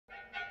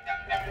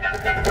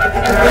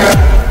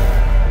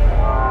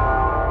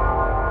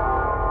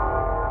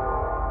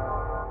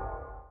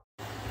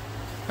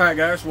Hi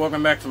guys,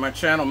 welcome back to my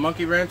channel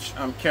Monkey Wrench.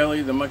 I'm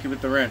Kelly, the monkey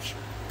with the wrench.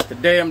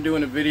 Today I'm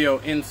doing a video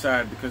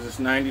inside because it's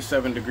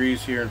 97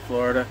 degrees here in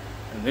Florida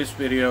and this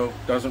video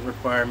doesn't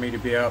require me to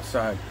be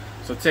outside.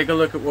 So take a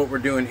look at what we're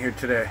doing here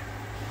today.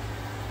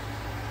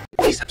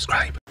 Please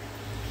subscribe.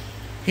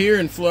 Here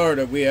in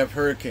Florida we have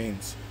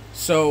hurricanes,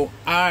 so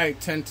I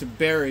tend to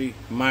bury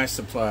my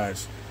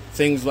supplies.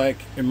 Things like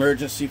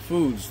emergency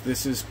foods.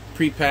 This is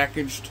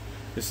prepackaged.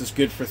 This is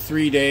good for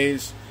 3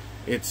 days.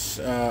 It's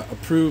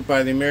approved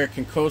by the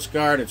American Coast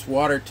Guard. It's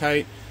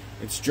watertight,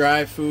 it's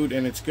dry food,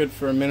 and it's good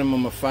for a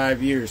minimum of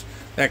 5 years.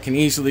 That can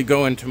easily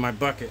go into my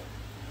bucket.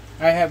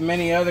 I have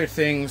many other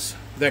things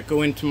that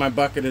go into my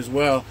bucket as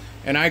well,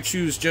 and I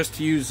choose just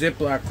to use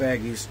Ziploc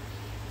baggies.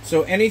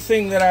 So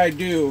anything that I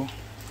do,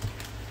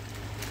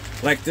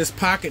 like this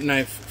pocket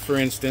knife for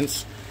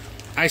instance,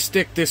 I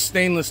stick this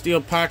stainless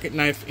steel pocket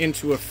knife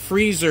into a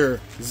freezer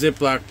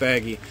Ziploc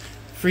baggie.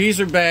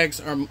 Freezer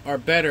bags are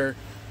better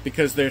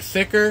because they're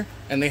thicker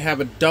and they have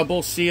a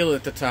double seal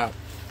at the top.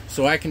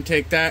 So I can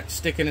take that,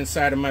 stick it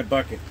inside of my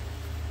bucket.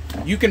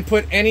 You can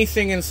put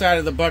anything inside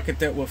of the bucket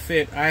that will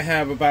fit. I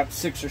have about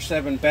 6 or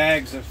 7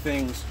 bags of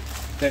things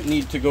that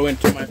need to go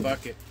into my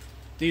bucket.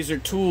 These are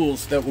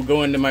tools that will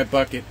go into my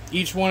bucket.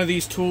 Each one of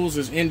these tools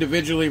is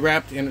individually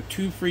wrapped in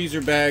 2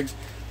 freezer bags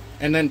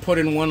and then put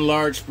in 1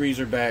 large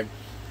freezer bag.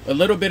 A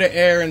little bit of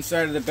air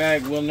inside of the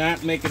bag will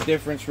not make a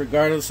difference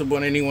regardless of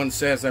what anyone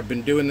says. I've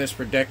been doing this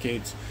for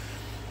decades.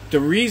 The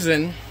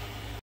reason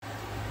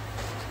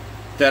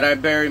that I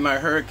bury my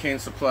hurricane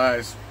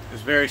supplies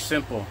is very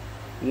simple.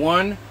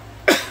 One,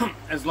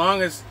 as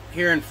long as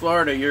here in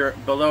Florida you're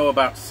below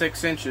about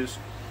 6 inches,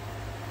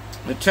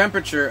 the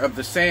temperature of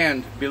the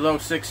sand below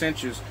 6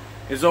 inches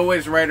is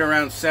always right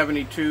around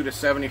 72 to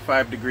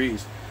 75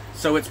 degrees.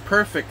 So it's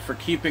perfect for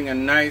keeping a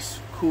nice,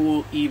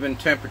 cool, even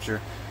temperature.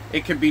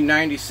 It could be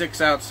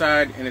 96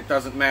 outside and it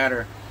doesn't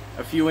matter.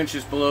 A few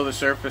inches below the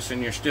surface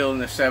and you're still in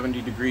the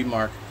 70-degree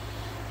mark.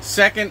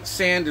 Second,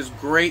 sand is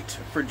great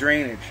for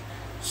drainage.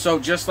 So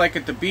just like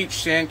at the beach,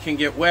 sand can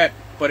get wet,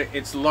 but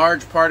it's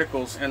large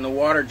particles and the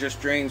water just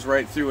drains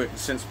right through it. And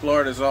since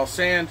Florida is all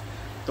sand,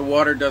 the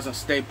water doesn't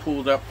stay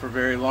pooled up for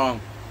very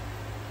long.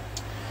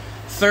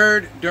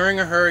 Third, during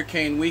a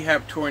hurricane we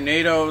have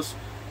tornadoes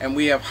and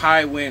we have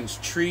high winds.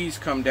 Trees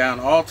come down,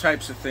 all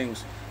types of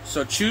things.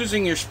 So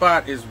choosing your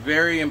spot is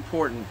very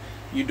important.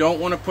 You don't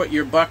want to put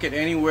your bucket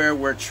anywhere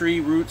where tree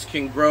roots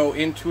can grow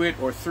into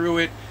it or through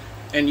it.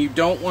 And you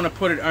don't want to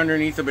put it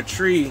underneath of a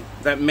tree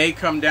that may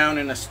come down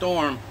in a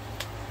storm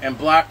and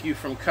block you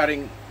from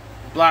getting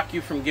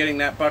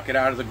that bucket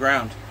out of the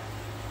ground.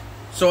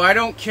 So I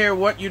don't care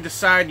what you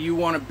decide you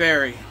want to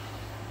bury.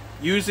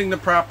 Using the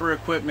proper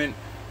equipment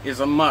is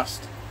a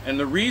must. And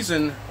the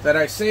reason that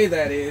I say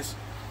that is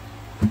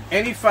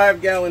any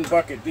 5-gallon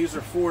bucket, these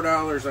are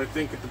 $4 I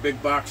think at the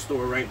big box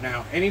store right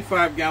now. Any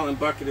 5-gallon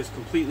bucket is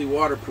completely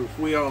waterproof.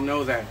 We all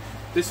know that.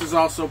 This is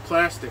also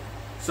plastic,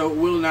 so it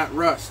will not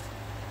rust.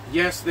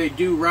 Yes, they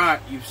do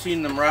rot. You've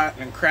seen them rot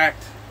and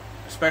cracked,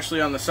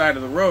 especially on the side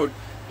of the road,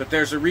 but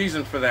there's a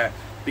reason for that.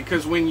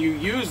 Because when you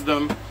use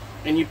them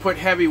and you put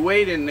heavy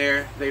weight in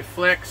there, they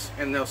flex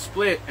and they'll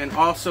split, and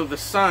also the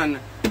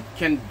sun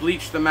can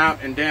bleach them out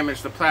and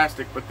damage the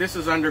plastic. But this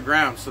is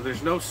underground, so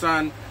there's no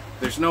sun,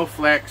 there's no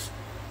flex,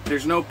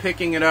 there's no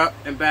picking it up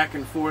and back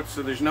and forth,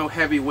 so there's no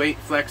heavy weight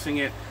flexing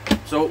it.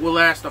 So it will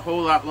last a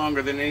whole lot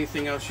longer than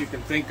anything else you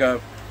can think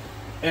of.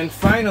 And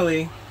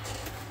finally,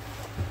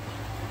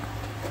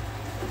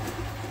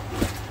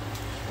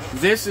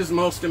 this is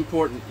most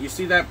important. You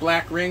see that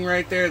black ring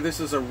right there? This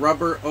is a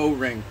rubber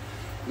O-ring.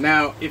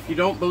 Now, if you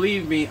don't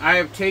believe me, I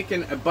have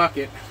taken a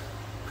bucket,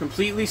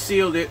 completely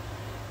sealed it,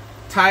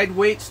 tied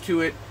weights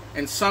to it,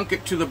 and sunk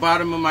it to the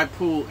bottom of my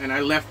pool, and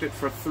I left it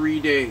for 3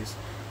 days.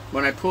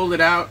 When I pulled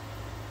it out,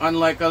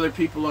 unlike other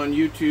people on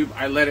YouTube,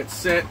 I let it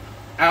sit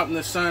out in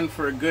the sun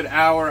for a good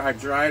hour. I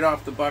dried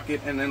off the bucket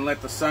and then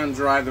let the sun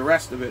dry the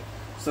rest of it,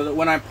 so that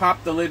when I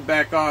popped the lid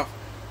back off,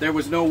 there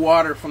was no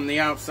water from the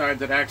outside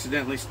that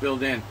accidentally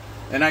spilled in.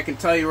 And I can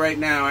tell you right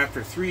now,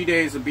 after 3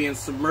 days of being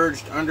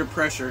submerged under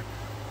pressure,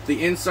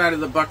 the inside of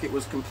the bucket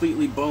was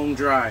completely bone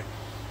dry.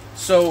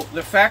 So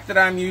the fact that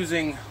I'm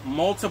using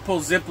multiple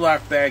Ziploc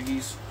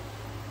baggies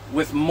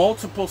with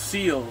multiple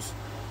seals,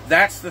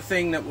 that's the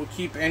thing that will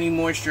keep any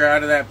moisture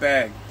out of that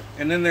bag.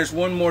 And then there's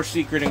one more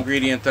secret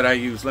ingredient that I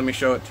use. Let me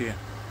show it to you.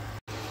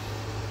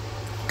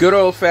 Good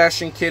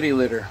old-fashioned kitty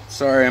litter.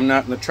 Sorry, I'm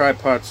not in the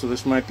tripod, so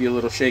this might be a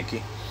little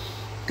shaky.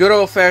 Good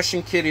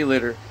old-fashioned kitty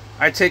litter.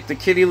 I take the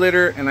kitty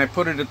litter and I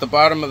put it at the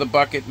bottom of the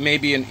bucket,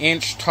 maybe 1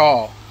 inch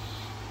tall.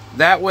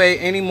 That way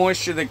any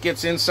moisture that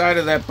gets inside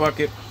of that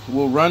bucket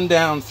will run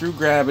down through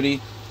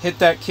gravity, hit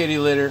that kitty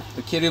litter.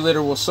 The kitty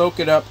litter will soak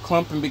it up,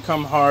 clump and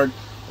become hard,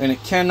 and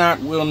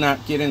it will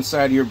not get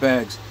inside your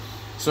bags.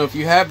 So if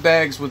you have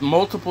bags with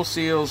multiple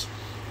seals,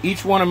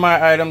 each one of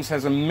my items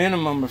has a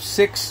minimum of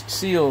 6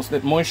 seals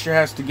that moisture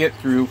has to get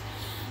through.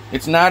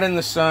 It's not in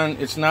the sun,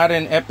 it's not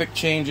in epic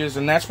changes,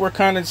 and that's where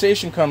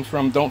condensation comes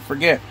from, don't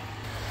forget.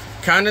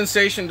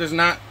 Condensation does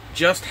not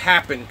just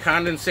happen.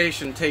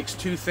 Condensation takes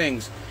 2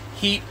 things: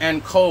 heat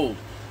and cold.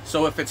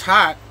 So if it's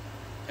hot,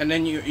 and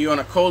then you on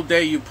a cold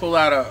day, you pull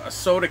out a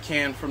soda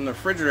can from the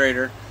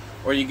refrigerator,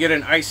 or you get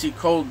an icy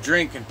cold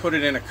drink and put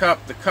it in a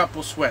cup, the cup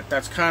will sweat.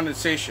 That's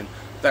condensation.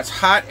 That's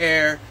hot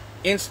air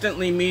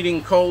instantly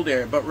meeting cold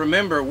air. But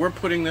remember, we're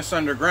putting this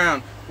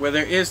underground where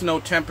there is no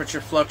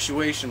temperature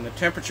fluctuation. The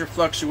temperature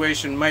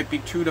fluctuation might be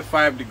 2 to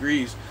 5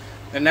 degrees,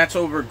 and that's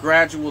over a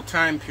gradual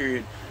time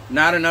period,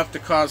 not enough to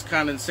cause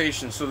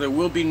condensation. So there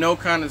will be no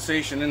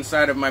condensation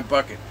inside of my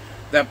bucket.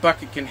 That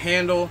bucket can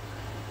handle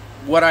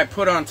what I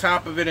put on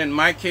top of it. In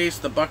my case,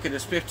 the bucket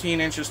is 15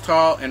 inches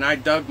tall, and I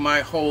dug my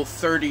hole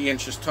 30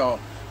 inches tall,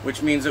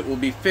 which means it will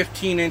be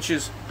 15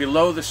 inches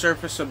below the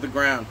surface of the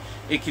ground.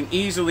 It can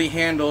easily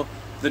handle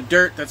the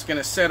dirt that's going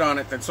to set on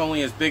it that's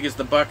only as big as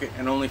the bucket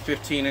and only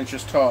 15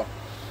 inches tall.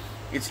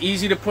 It's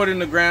easy to put in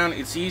the ground.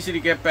 It's easy to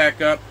get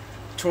back up.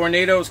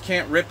 Tornadoes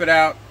can't rip it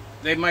out.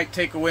 They might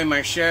take away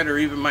my shed or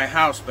even my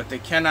house, but they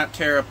cannot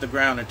tear up the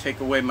ground and take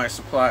away my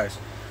supplies.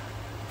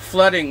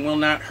 Flooding will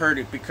not hurt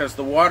it because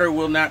the water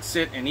will not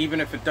sit, and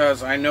even if it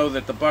does, I know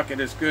that the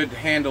bucket is good to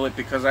handle it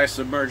because I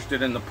submerged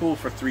it in the pool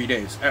for 3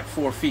 days at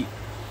 4 feet.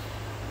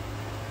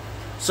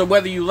 So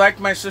whether you like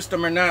my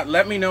system or not,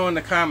 let me know in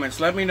the comments.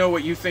 Let me know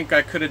what you think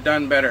I could have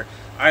done better.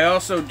 I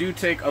also do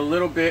take a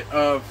little bit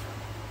of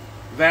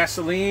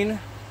Vaseline,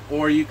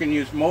 or you can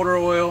use motor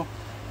oil,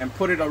 and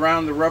put it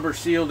around the rubber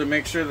seal to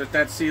make sure that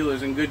that seal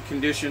is in good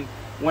condition.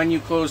 When you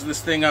close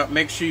this thing up,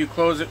 make sure you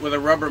close it with a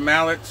rubber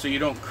mallet so you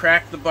don't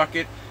crack the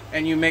bucket,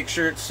 and you make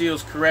sure it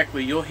seals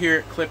correctly. You'll hear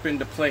it clip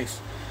into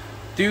place.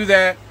 Do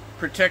that.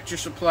 Protect your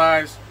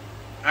supplies.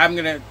 I'm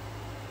going to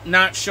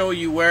not show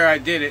you where I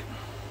did it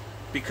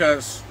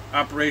because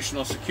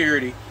operational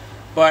security,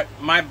 but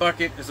my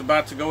bucket is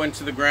about to go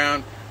into the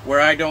ground where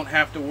I don't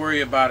have to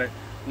worry about it.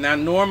 Now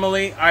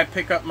normally I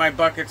pick up my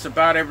buckets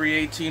about every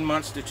 18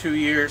 months to 2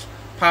 years,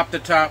 pop the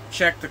top,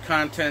 check the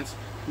contents,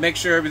 make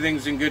sure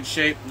everything's in good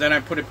shape, then I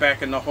put it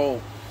back in the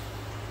hole.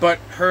 But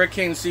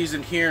hurricane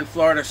season here in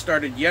Florida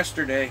started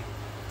yesterday,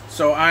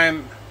 so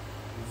I'm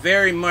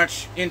very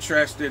much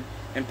interested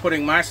in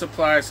putting my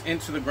supplies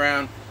into the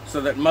ground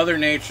so that Mother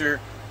Nature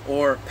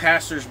or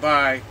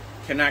passers-by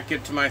cannot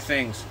get to my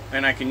things,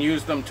 and I can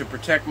use them to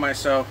protect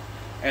myself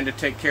and to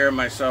take care of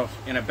myself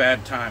in a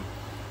bad time.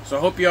 So I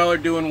hope you all are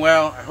doing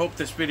well. I hope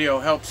this video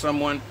helps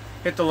someone.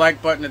 Hit the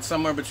like button. It's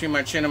somewhere between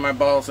my chin and my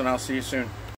balls, and I'll see you soon.